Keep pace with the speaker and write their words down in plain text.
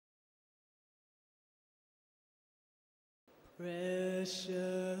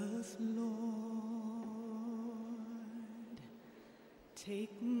Precious Lord, take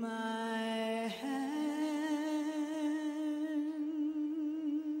my hand,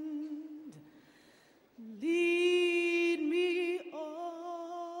 lead me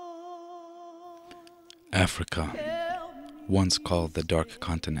on. Africa, once called the Dark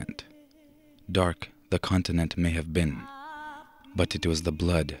Continent. Dark the continent may have been, but it was the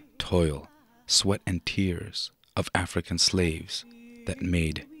blood, toil, sweat and tears of African slaves that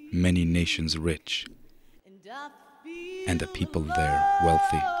made many nations rich and the people there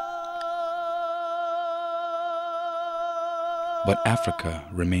wealthy. But Africa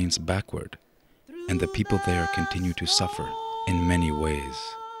remains backward, and the people there continue to suffer in many ways.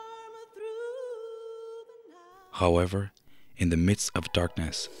 However, in the midst of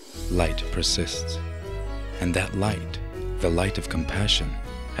darkness, light persists, and that light, the light of compassion,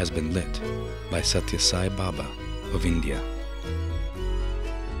 has been lit by Sathya Sai Baba of India.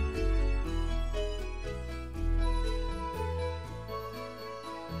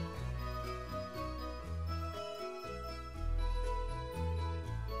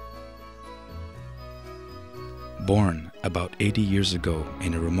 Born about 80 years ago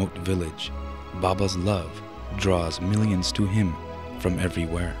in a remote village, Baba's love draws millions to him from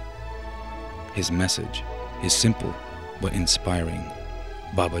everywhere. His message is simple but inspiring.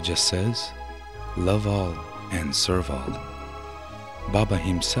 Baba just says, love all and serve all. Baba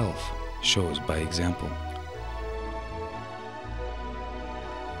himself shows by example.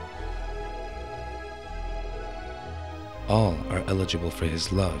 All are eligible for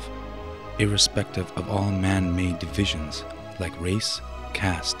his love, irrespective of all man-made divisions like race,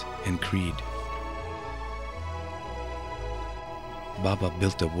 caste, and creed. Baba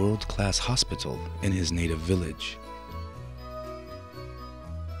built a world-class hospital in his native village.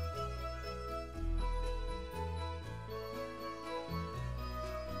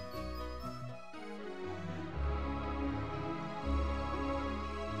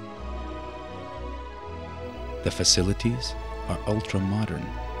 The facilities are ultra-modern,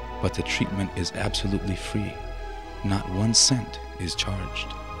 but the treatment is absolutely free. Not 1 cent is charged.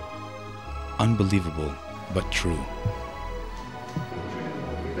 Unbelievable, but true.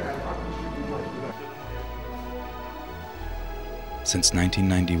 Since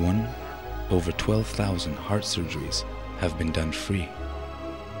 1991, over 12,000 heart surgeries have been done free.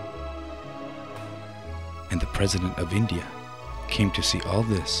 And the President of India came to see all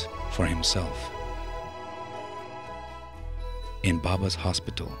this for himself. In Baba's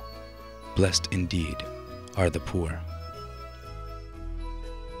hospital, blessed indeed are the poor.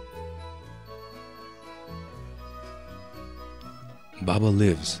 Baba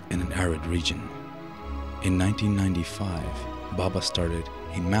lives in an arid region. In 1995, Baba started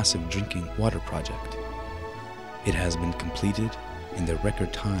a massive drinking water project. It has been completed in the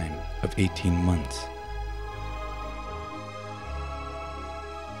record time of 18 months.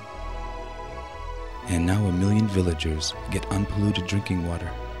 And now 1 million villagers get unpolluted drinking water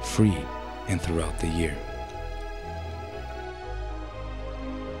free and throughout the year.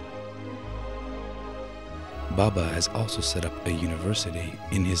 Baba has also set up a university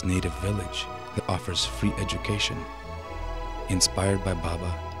in his native village that offers free education. Inspired by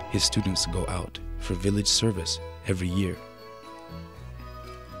Baba, his students go out for village service every year.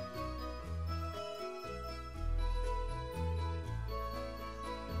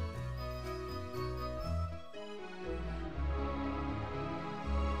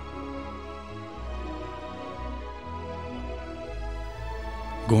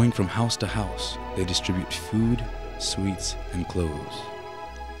 Going from house to house, they distribute food, sweets, and clothes.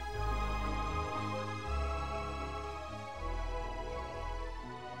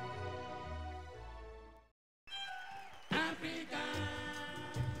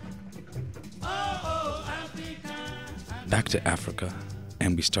 Back to Africa,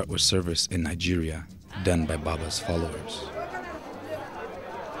 and we start with service in Nigeria, done by Baba's followers.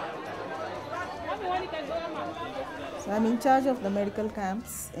 So I'm in charge of the medical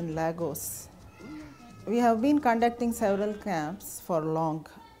camps in Lagos. We have been conducting several camps for long,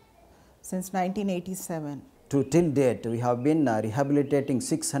 since 1987. Till date, we have been rehabilitating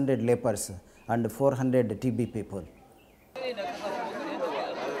 600 lepers and 400 TB people.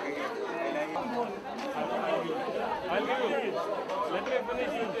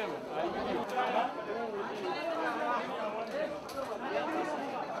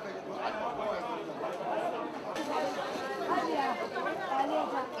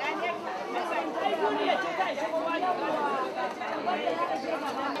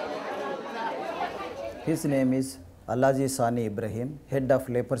 His name is Alhaji Sani Ibrahim, head of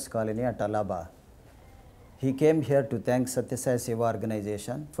lepers colony at Alaba. He came here to thank Sathya Sai Seva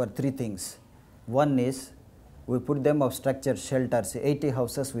organization for three things. One is we put them of structured shelters, 80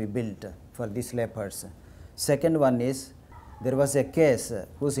 houses we built for these lepers. Second one is there was a case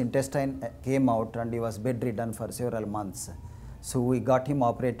whose intestine came out and he was bedridden for several months. So we got him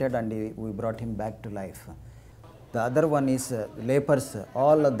operated and we brought him back to life. The other one is lepers.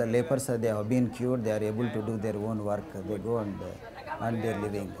 All of the lepers, they have been cured, they are able to do their own work. They go and earn their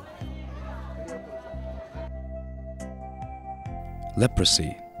living.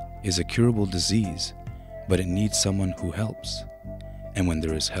 Leprosy is a curable disease, but it needs someone who helps. And when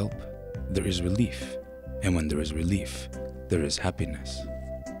there is help, there is relief. And when there is relief, there is happiness.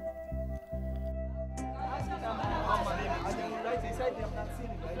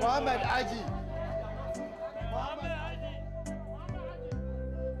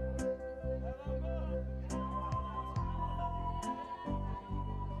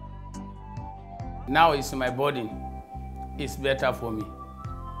 Now it's my body. It's better for me.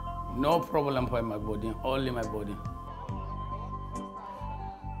 No problem for my body, only my body.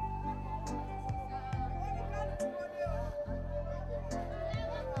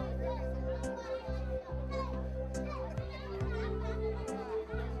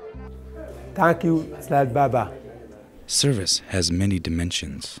 Thank you, Slad Baba. Service has many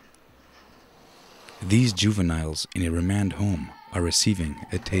dimensions. These juveniles in a remand home are receiving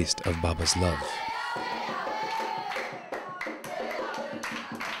a taste of Baba's love.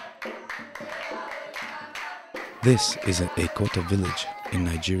 This is at Ekota village in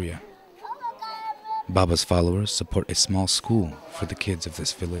Nigeria. Baba's followers support a small school for the kids of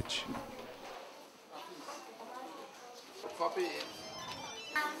this village.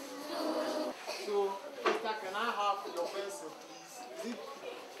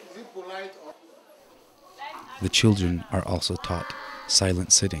 The children are also taught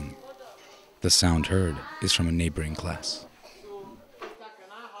silent sitting. The sound heard is from a neighboring class.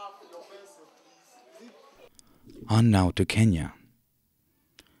 On now to Kenya.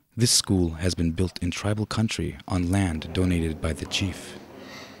 This school has been built in tribal country on land donated by the chief,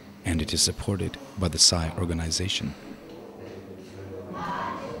 and it is supported by the Sai organization.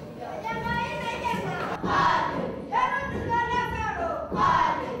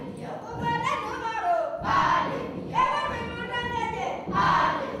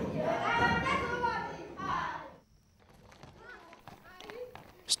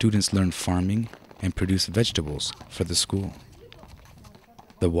 Students learn farming and produce vegetables for the school.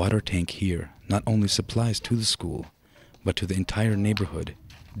 The water tank here not only supplies to the school, but to the entire neighborhood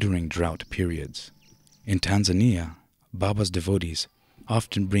during drought periods. In Tanzania, Baba's devotees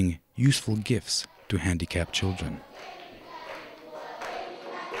often bring useful gifts to handicapped children.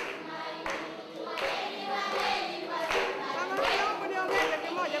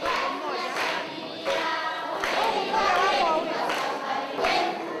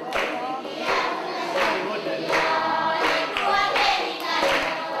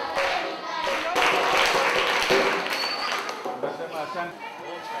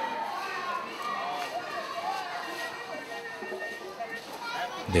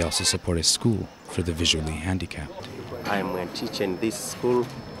 They also support a school for the visually handicapped. I am a teacher in this school,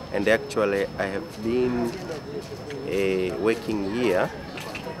 and actually I have been working here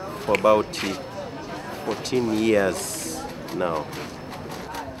for about 14 years now.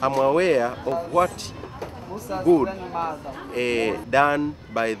 I'm aware of what good done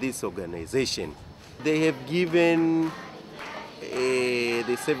by this organization. They have given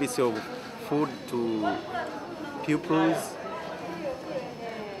the service of food to pupils,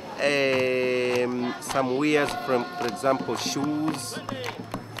 some wares, for example, shoes,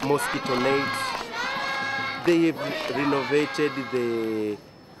 mosquito nets. They have renovated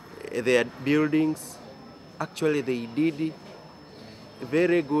their buildings. Actually, they did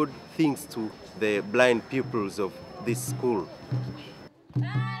very good things to the blind pupils of this school.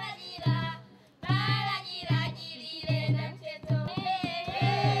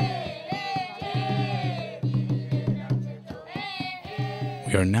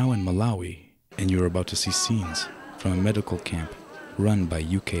 We are now in Malawi, and you are about to see scenes from a medical camp run by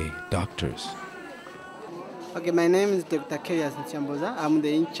UK doctors. Okay, my name is Dr. Kerias Nchamboza. I'm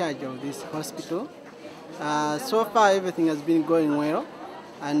the in charge of this hospital. So far, everything has been going well,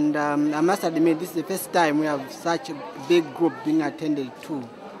 and I must admit, this is the first time we have such a big group being attended to.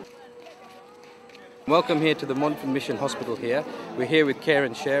 Welcome here to the Montfort Mission Hospital here. We're here with Care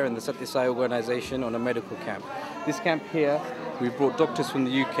and Share and the Sathya Sai organization on a medical camp. This camp here, we've brought doctors from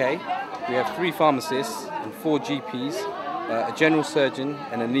the UK. We have 3 pharmacists and 4 GPs, a general surgeon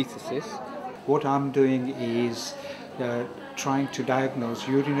and an anaesthetist. What I'm doing is trying to diagnose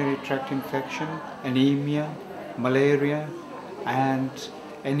urinary tract infection, anemia, malaria, and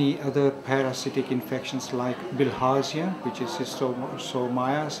any other parasitic infections like bilharzia, which is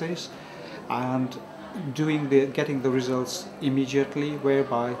schistosomiasis, and getting the results immediately,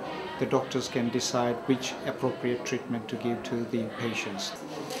 whereby the doctors can decide which appropriate treatment to give to the patients.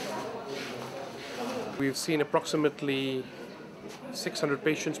 We've seen approximately 600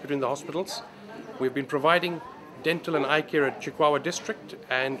 patients between the hospitals. We've been providing dental and eye care at Chihuahua District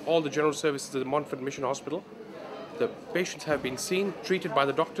and all the general services at the Montfort Mission Hospital. The patients have been seen, treated by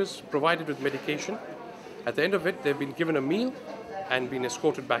the doctors, provided with medication. At the end of it, they've been given a meal and been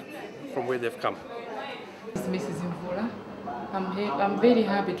escorted back from where they've come. This is Mrs. Mvula. I'm very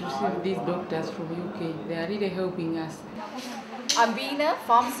happy to receive these doctors from UK. They are really helping us. I'm Veena,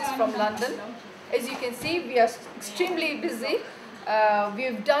 pharmacist from London. As you can see, we are extremely busy.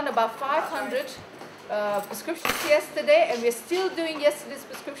 We've done about 500 prescriptions yesterday, and we're still doing yesterday's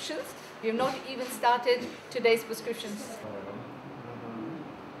prescriptions. We have not even started today's prescriptions.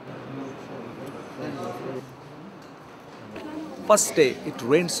 First day, it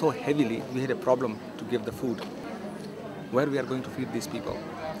rained so heavily, we had a problem to give the food. Where we are going to feed these people?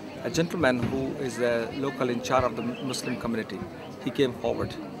 A gentleman who is a local in charge of the Muslim community, he came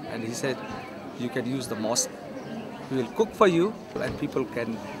forward and he said, you can use the mosque. We will cook for you and people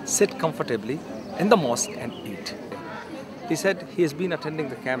can sit comfortably in the mosque and eat. He said he has been attending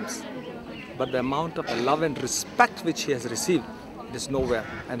the camps, but the amount of love and respect which he has received, it is nowhere,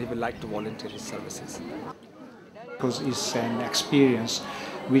 and he would like to volunteer his services. Because it's an experience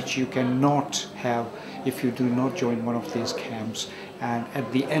which you cannot have if you do not join one of these camps. And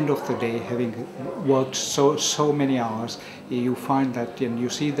at the end of the day, having worked so many hours, you find that and you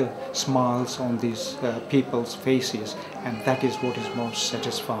see the smiles on these people's faces, and that is what is most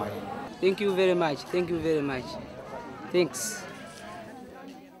satisfying. Thank you very much. Thank you very much. Thanks.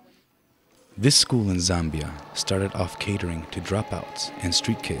 This school in Zambia started off catering to dropouts and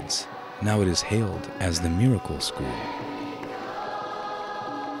street kids. Now it is hailed as the Miracle School.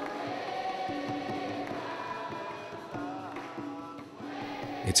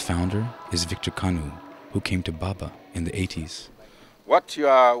 Its founder is Victor Kanu, who came to Baba in the 80s. What you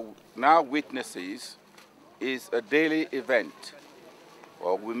are now witnessing is a daily event,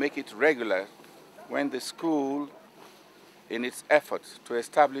 or we make it regular, when the school, in its efforts to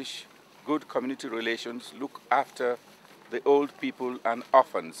establish good community relations, look after the old people and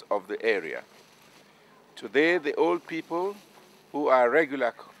orphans of the area. Today, the old people who are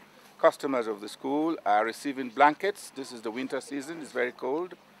regular customers of the school are receiving blankets. This is the winter season, it's very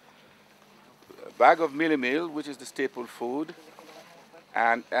cold. A bag of mealie meal, which is the staple food,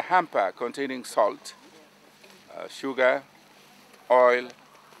 and a hamper containing salt, sugar, oil,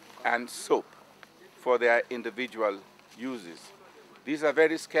 and soap for their individual uses. These are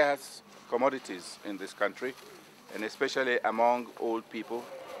very scarce commodities in this country, and especially among old people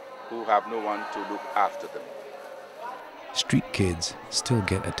who have no one to look after them. Street kids still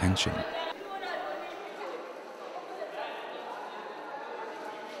get attention.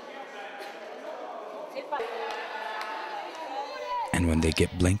 And when they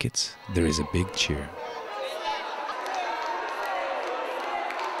get blankets, there is a big cheer.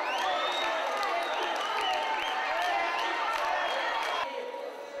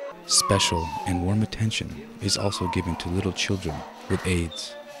 Special and warm attention is also given to little children with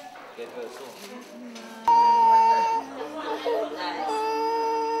AIDS.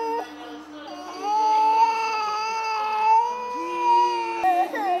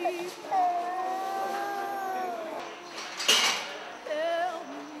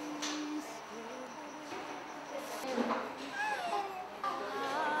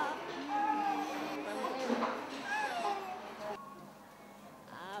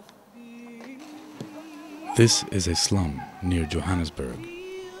 This is a slum near Johannesburg,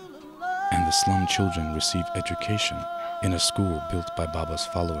 and the slum children receive education in a school built by Baba's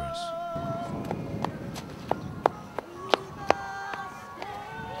followers.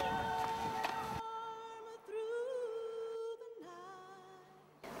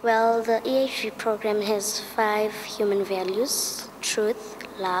 Well, the EHV program has 5 human values: truth,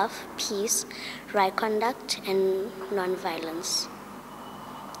 love, peace, right conduct, and non-violence.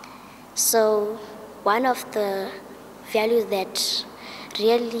 So one of the values that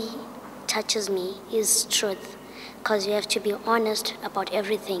really touches me is truth, because you have to be honest about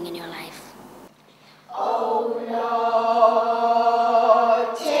everything in your life. Oh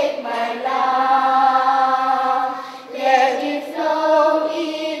Lord, take my love, let it flow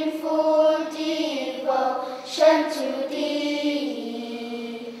in full devotion to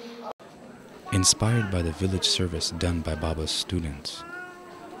Thee. In Inspired by the village service done by Baba's students,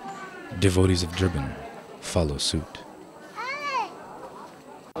 devotees of Durban follow suit.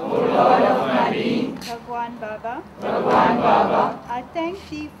 O Lord of my being, Bhagawan Baba, I thank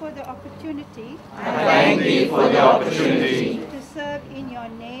Thee for the opportunity to serve in Your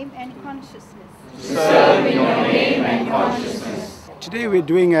name and consciousness. Today we're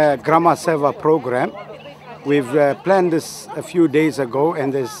doing a Grama Seva program. We've planned this a few days ago,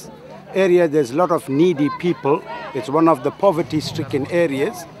 and this area there's a lot of needy people. It's one of the poverty-stricken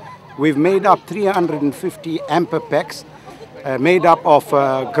areas. We've made up 350 amper packs made up of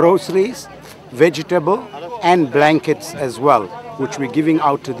groceries, vegetable and blankets as well, which we're giving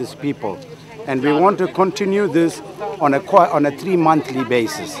out to these people. And we want to continue this on a 3-monthly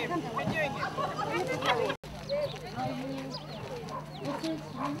basis.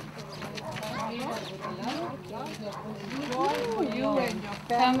 You and your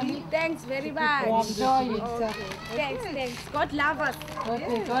family. Thanks very much. Enjoy it. Okay. Thanks. God love us.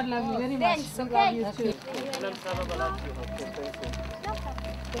 Okay, God love you very much. Thanks. God Okay. love you too.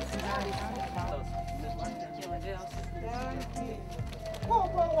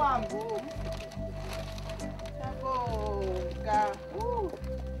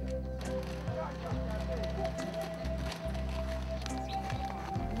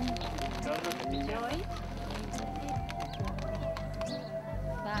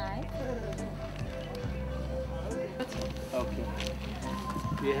 Bye. Okay.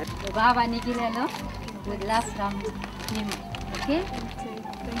 Baba Nikilelo, with love from him. Okay?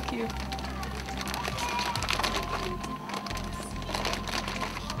 Thank you.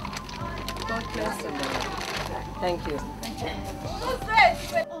 God bless you. Thank you. Who's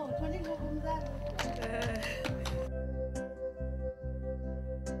this?